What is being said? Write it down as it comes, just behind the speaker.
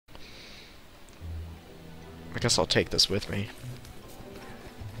guess I'll take this with me.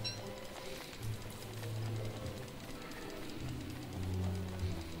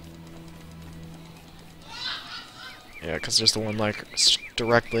 Yeah, because there's the one, like,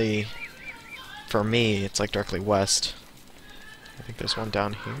 directly, for me, it's like directly west. I think there's one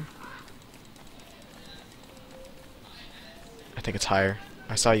down here. I think it's higher.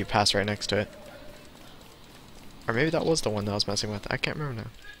 I saw you pass right next to it. Or maybe that was the one that I was messing with. I can't remember now.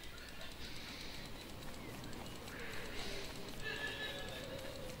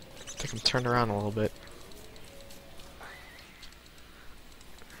 I think I'm turned around a little bit.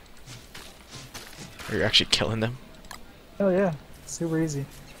 Are you actually killing them? Oh yeah, super easy.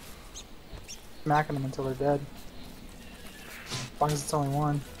 Smacking them until they're dead. As long as it's only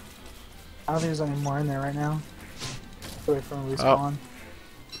one. I don't think there's any more in there right now. Wait for them to respawn.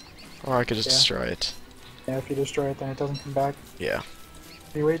 Or I could just destroy it. Yeah, if you destroy it, then it doesn't come back. Yeah.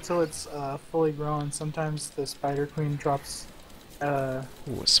 If you wait till it's fully grown, sometimes the spider queen drops Ooh, a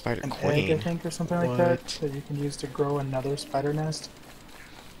spider an queen. egg, I think, or something like that you can use to grow another spider nest.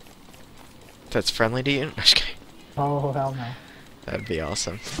 That's friendly to you? Oh, hell no. That'd be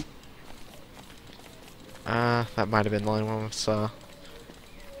awesome. That might have been the only one we saw.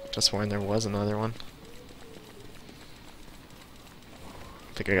 Just when there was another one.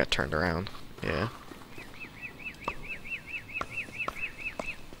 I think I got turned around. Yeah.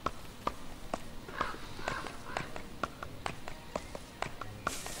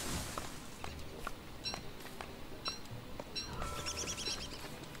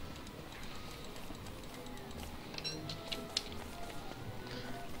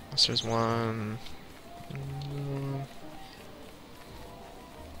 There's one.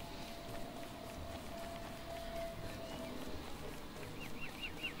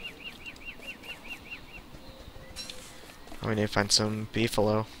 We need to find some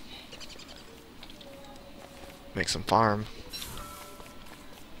beefalo. Make some farm.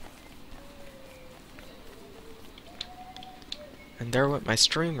 And there went my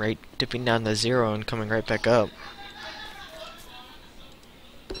stream rate dipping down to 0 and coming right back up.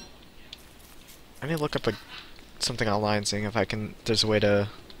 I need to look up something online, seeing if there's a way to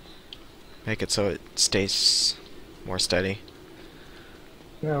make it so it stays more steady.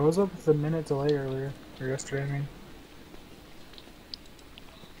 Yeah, I was up with a minute delay earlier, or yesterday, I mean.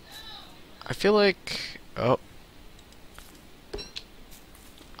 I feel like... oh.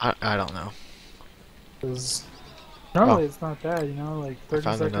 I don't know. Because normally it's not bad, you know, like 30 I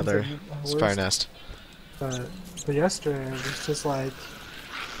found seconds another spider nest. But yesterday, it was just like,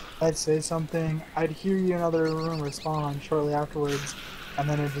 I'd say something, I'd hear you in another room respond shortly afterwards, and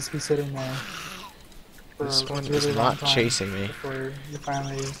then it'd just be sitting there. This one is not chasing me. Before you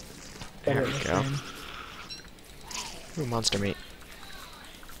finally There we go. Ooh, monster meat.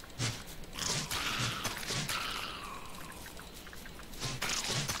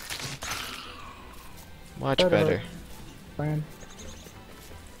 Much better. Plan.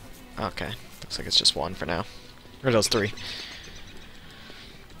 Okay, looks like it's just one for now. Or those three.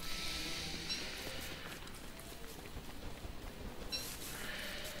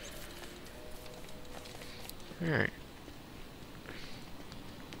 Alright.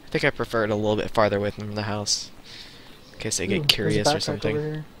 I think I prefer it a little bit farther away from the house. In case they get curious or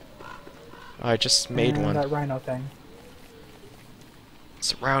something. Oh, I just made one. That rhino thing.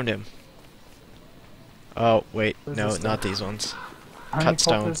 Surround him. Oh, wait. No, not these ones. Cut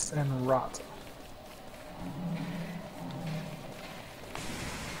stone. And rot.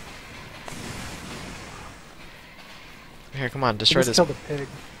 Here, come on, destroy this. Kill the pig.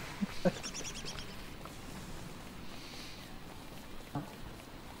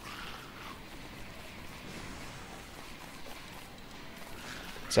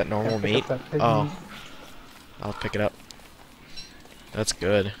 Is that normal meat? Oh. I'll pick it up. That's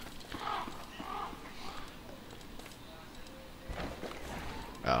good.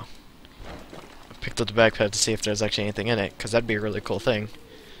 Oh. I picked up the backpack to see if there's actually anything in it, because that'd be a really cool thing.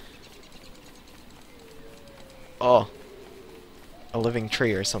 Oh. A living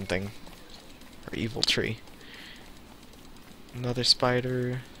tree or something. Or evil tree. Another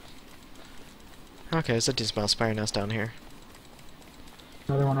spider. Okay, there's a decent amount of spider nest down here.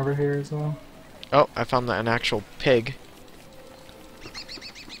 Another one over here as well. Oh, I found an actual pig.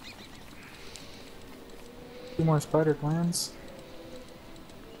 2 more spider glands.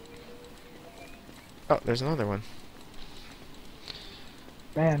 Oh, there's another one.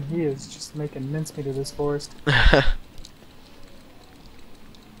 Man, he is just making mincemeat of this forest.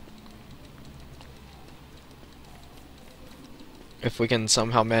 If we can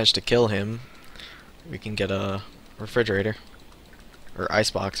somehow manage to kill him, we can get a refrigerator. Or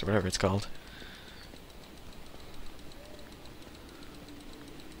icebox, or whatever it's called.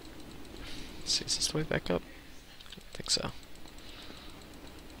 the way back up? I think so.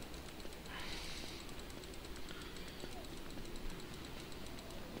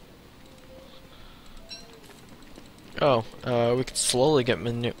 Oh, we could slowly get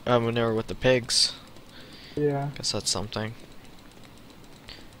manure with the pigs. Yeah. Guess that's something.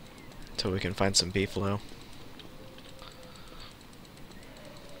 Until we can find some beefalo.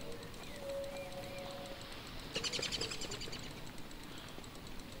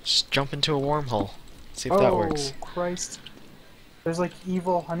 Just jump into a wormhole. See if that works. Oh, Christ. There's like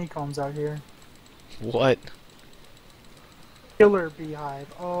evil honeycombs out here. What? Killer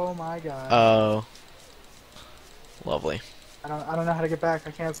beehive. Oh my god. Oh. Lovely. I don't know how to get back.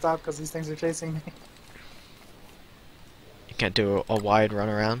 I can't stop because these things are chasing me. You can't do a wide run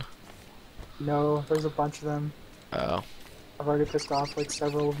around? No, there's a bunch of them. Oh. I've already pissed off like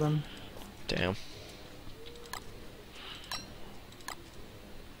several of them. Damn.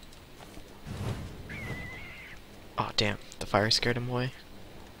 Oh, damn. The fire scared him away.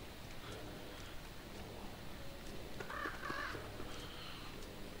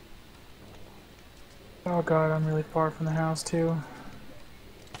 Oh god, I'm really far from the house too.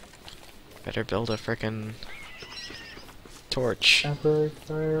 Better build a frickin' torch. Temporary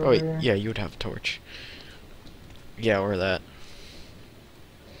fire Oh, over wait, here. yeah, you would have a torch. Yeah, or that.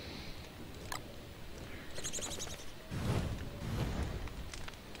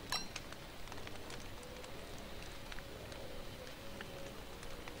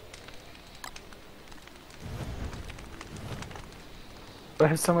 But I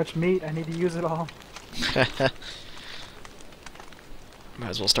have so much meat, I need to use it all. Might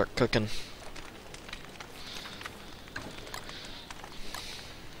as well start cooking.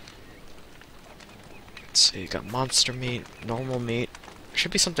 Let's see, got monster meat, normal meat.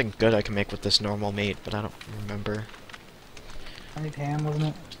 Should be something good I can make with this normal meat, but I don't remember. I need ham, wasn't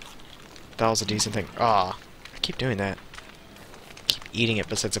it? That was a decent thing. Ah, I keep doing that. Keep eating it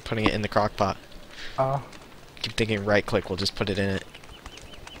besides putting it in the crock pot. Oh. Keep thinking right click will just put it in it.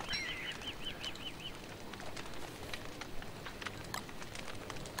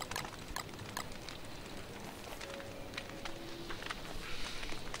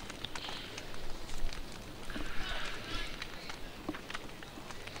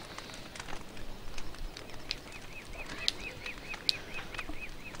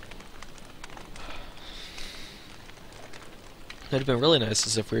 It'd have been really nice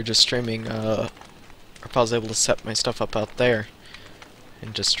as if we were just streaming, or if I was able to set my stuff up out there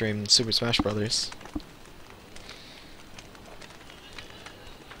and just stream Super Smash Brothers.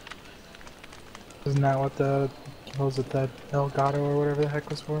 Isn't that what was it, that Elgato or whatever the heck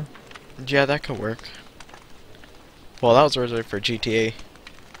was for? Yeah, that could work. Well, that was originally for GTA.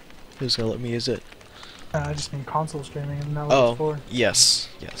 Who's gonna let me use it? I just mean console streaming, isn't that what Oh, it's for? yes,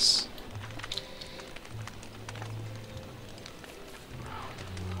 yes.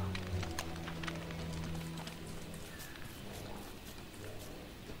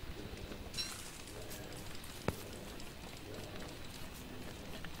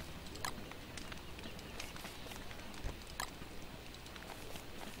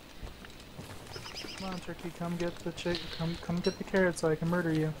 Come on, Turkey, come get the come get the carrot so I can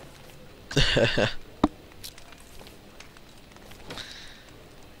murder you.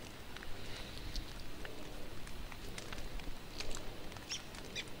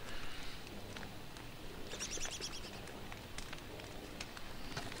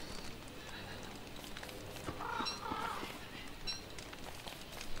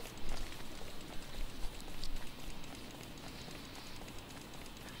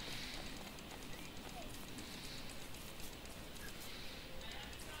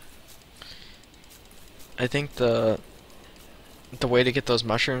 I think the way to get those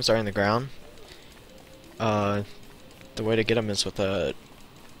mushrooms are in the ground. The way to get them is with a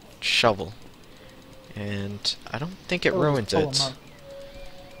shovel, and I don't think it ruins Pull 'em it. up.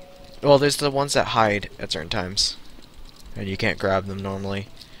 Well, there's the ones that hide at certain times, and you can't grab them normally.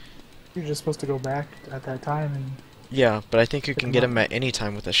 You're just supposed to go back at that time and Yeah, but I think you Pick can 'em get up. them at any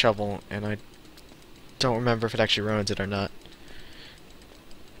time with a shovel, and I don't remember if it actually ruins it or not.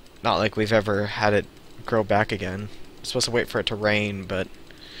 Not like we've ever had it grow back again. We're supposed to wait for it to rain, but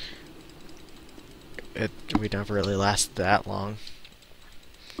we never really last that long.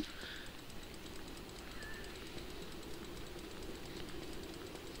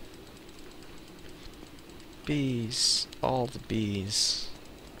 Bees. All the bees.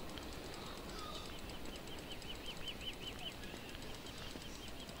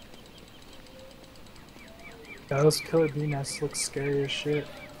 yeah, those killer bee nests look scary as shit.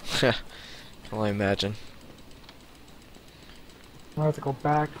 Can only imagine. I have to go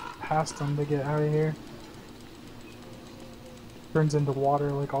back past them to get out of here. Turns into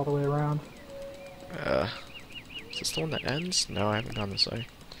water like all the way around. Is this the one that ends? No, I haven't gone this way.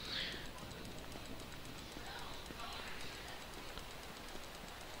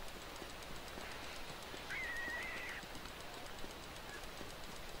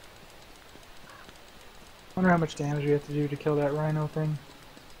 Wonder how much damage you have to do to kill that rhino thing.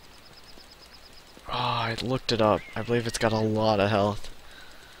 Oh, I looked it up. I believe it's got a lot of health.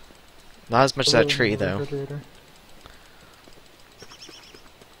 Not as much as that tree, though.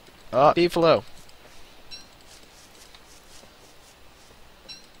 Oh, beefalo.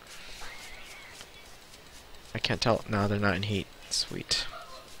 I can't tell. No, they're not in heat. Sweet.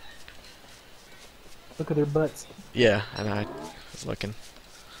 Look at their butts. Yeah, and I was looking.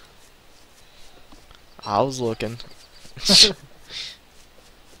 I was looking.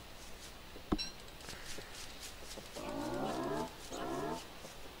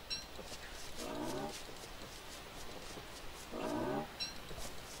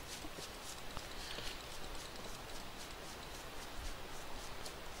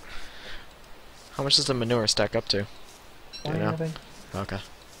 How much does the manure stack up to? Do you know? Okay.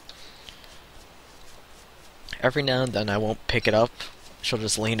 Every now and then I won't pick it up. She'll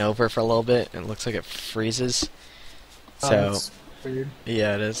just lean over for a little bit and it looks like it freezes. Oh, So, that's weird.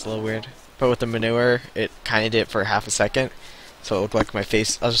 yeah, it is a little weird. But with the manure, it kind of did it for half a second. So it looked like my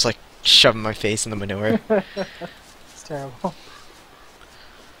face, I was just like shoving my face in the manure. It's terrible.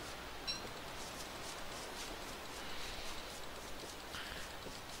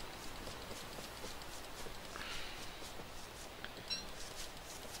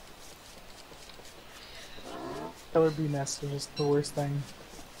 Killer bee nest is just the worst thing.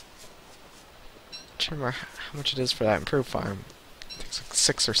 I can't remember how much it is for that improved farm. I think it's like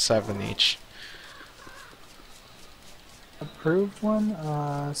 6 or 7 each. Approved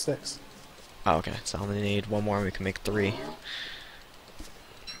one? 6. Oh, okay, so I only need 1 more and we can make 3.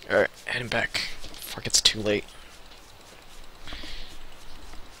 Alright, heading back before it gets too late.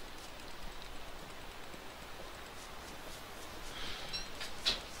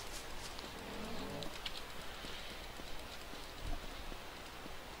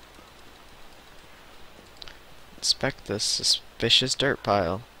 Inspect this suspicious dirt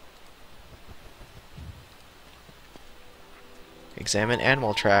pile. Examine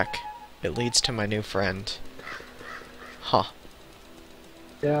animal track. It leads to my new friend. Huh.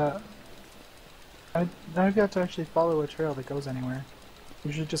 Yeah. I've got to actually follow a trail that goes anywhere.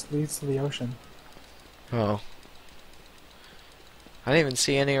 Usually just leads to the ocean. Oh. I didn't even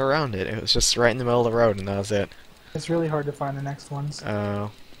see any around it. It was just right in the middle of the road and that was it. It's really hard to find the next ones.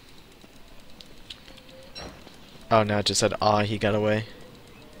 Oh. Oh, no, it just said, ah, he got away.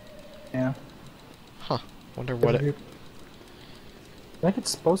 Yeah. Huh. Wonder what it... I think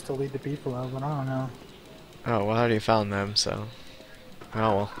it's supposed to lead to beefalo, but I don't know. Oh, well, I already found them, so...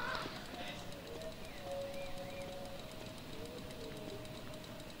 Oh, well.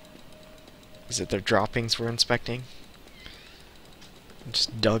 Is it their droppings we're inspecting?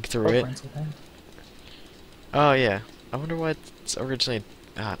 Just dug through it. Footprints, I think. Oh, yeah. I wonder what it's originally...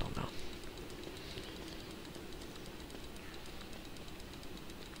 I don't know.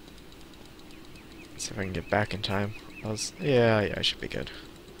 See if I can get back in time. Yeah, I should be good.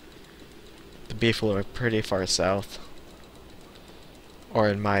 The beefalo are pretty far south. Or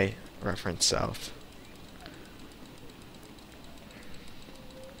in my reference, south.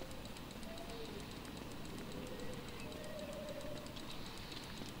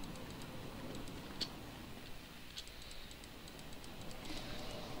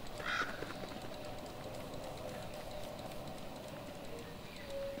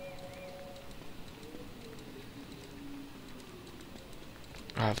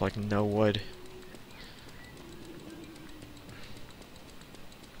 I have like no wood.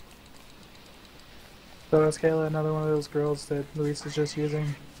 So is Kayla another one of those girls that Luis is just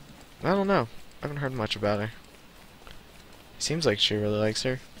using? I don't know. I haven't heard much about her. Seems like she really likes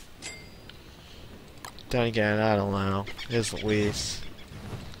her. Then again, I don't know. It is Luis.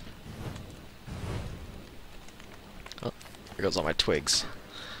 Oh, here goes all my twigs.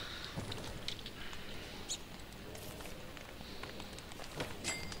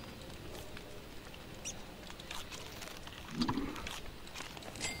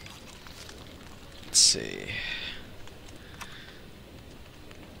 Let's see.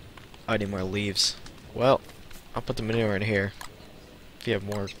 I need more leaves. Well, I'll put the manure in here. If you have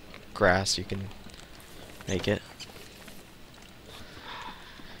more grass, you can make it.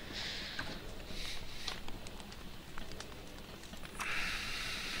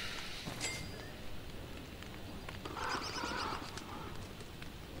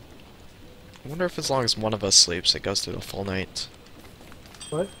 I wonder if as long as one of us sleeps, it goes through the full night.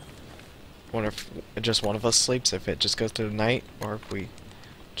 What? I wonder if just one of us sleeps, if it just goes through the night, or if we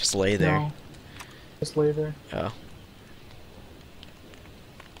just lay there. No. Just lay there. Oh.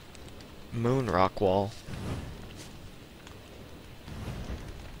 Moon rock wall.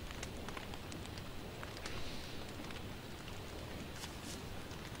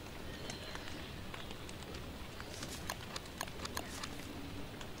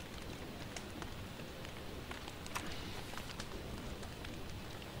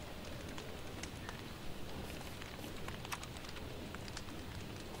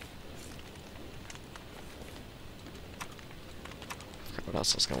 What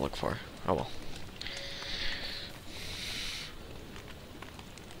else I was gonna look for? Oh well.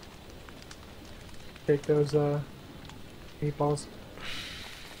 Take those meatballs.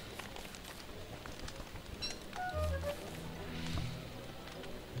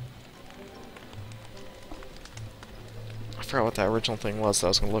 I forgot what that original thing was that I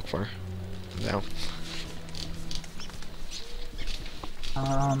was gonna look for. No.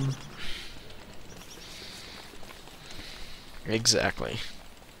 Exactly.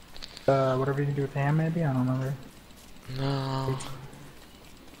 Whatever you can do with the ham, maybe? I don't remember. No.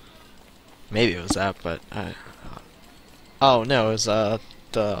 Maybe it was that, but oh no, it was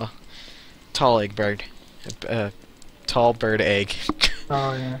the tall egg bird. Tall bird egg.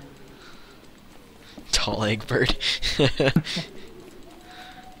 Oh, yeah. Tall egg bird. There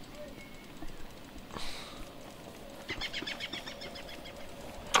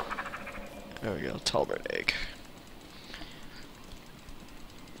we go, tall bird egg.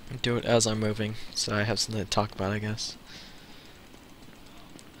 Do it as I'm moving, so I have something to talk about, I guess.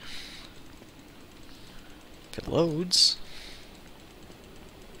 If it loads.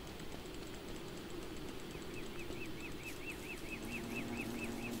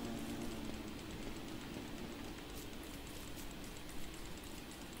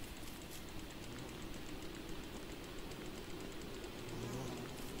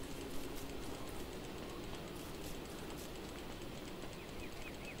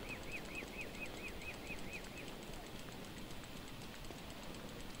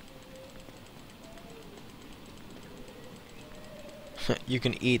 You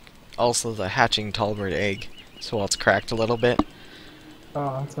can eat also the hatching tall bird egg, so while it's cracked a little bit.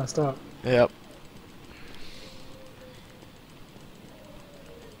 Oh, that's messed up. Yep.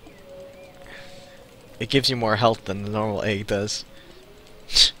 It gives you more health than the normal egg does.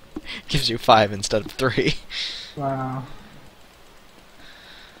 Gives you 5 instead of 3. Wow.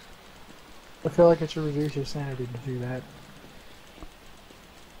 I feel like it should reduce your sanity to do that.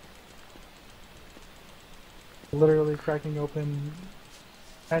 Literally cracking open,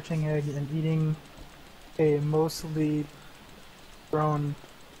 hatching egg, and eating a mostly grown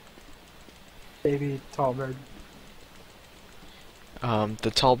baby tall bird.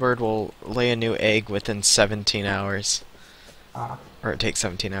 The tall bird will lay a new egg within 17 hours. Ah. Or it takes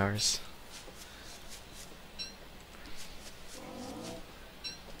 17 hours.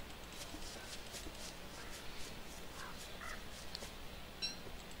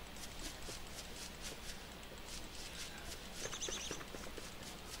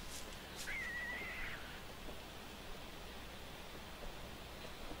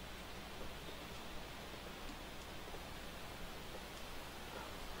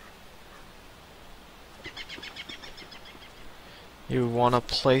 You want to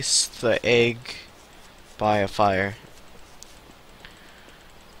place the egg by a fire.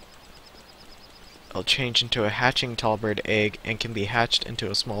 It'll change into a hatching tall bird egg and can be hatched into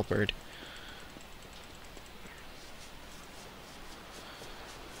a small bird.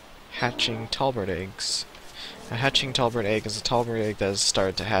 Hatching tall bird eggs. A hatching tall bird egg is a tall bird egg that has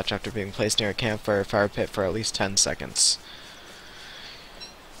started to hatch after being placed near a campfire or fire pit for at least 10 seconds.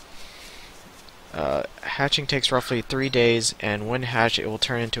 Hatching takes roughly 3 days, and when hatched, it will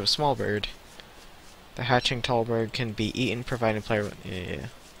turn into a small bird. The hatching tall bird can be eaten, provided player.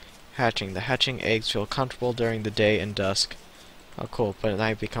 Hatching. The hatching eggs feel comfortable during the day and dusk. Oh, cool. But at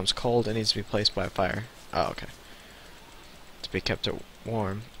night it becomes cold and needs to be placed by a fire. Oh, okay. To be kept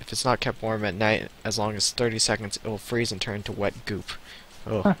warm. If it's not kept warm at night, as long as 30 seconds, it will freeze and turn to wet goop.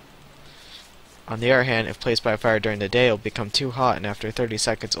 Oh. Huh. On the other hand, if placed by a fire during the day, it will become too hot, and after 30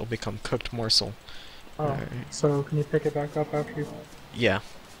 seconds, it will become cooked morsel. Oh, Alright. so can you pick it back up after you... Yeah.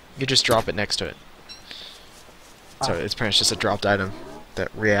 You just drop it next to it. So it's pretty much just a dropped item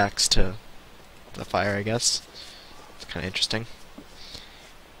that reacts to the fire, I guess. It's kind of interesting.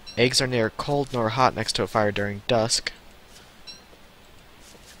 Eggs are neither cold nor hot next to a fire during dusk.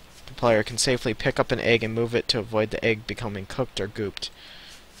 The player can safely pick up an egg and move it to avoid the egg becoming cooked or gooped.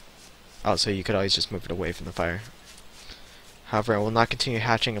 Oh, so you could always just move it away from the fire. However, it will not continue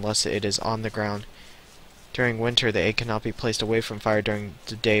hatching unless it is on the ground. During winter, the egg cannot be placed away from fire during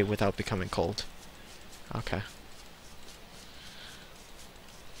the day without becoming cold. Okay.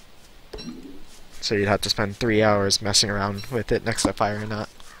 So you'd have to spend 3 hours messing around with it next to the fire or not.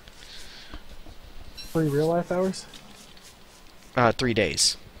 3 real life hours? 3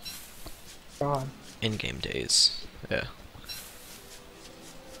 days. God. In-game days. Yeah.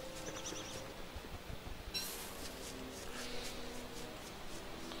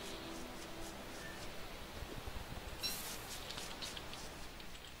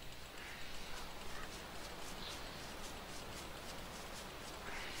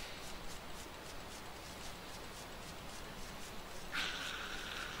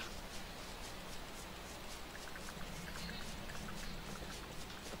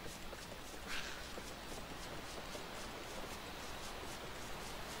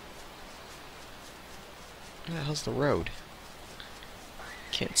 Where the hell's the road?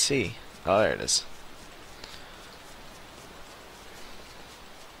 Can't see. Oh, there it is.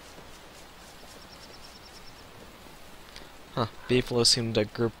 Huh. Beefalo seem to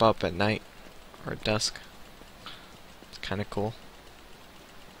group up at night or at dusk. It's kind of cool.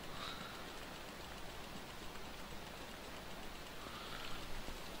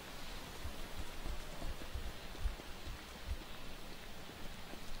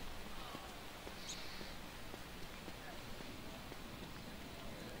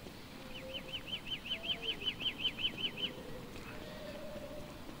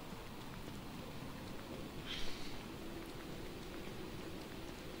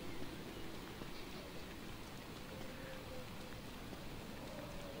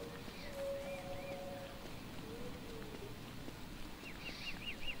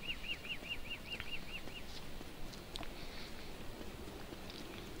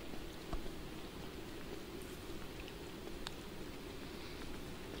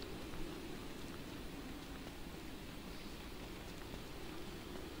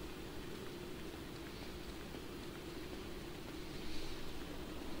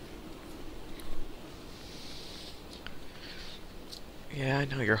 Yeah, I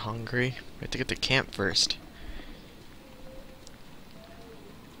know you're hungry. We have to get to camp first.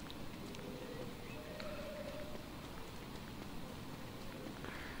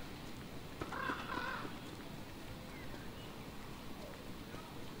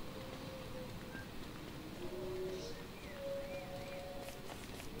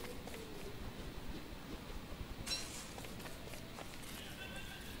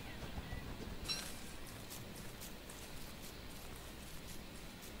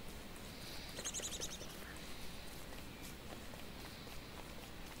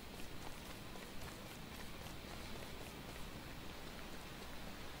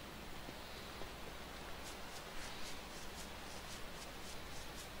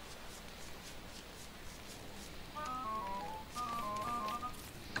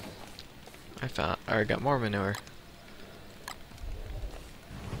 I got more manure.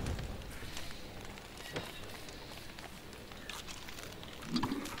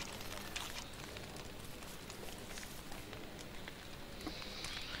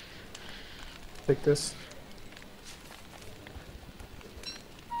 Take this.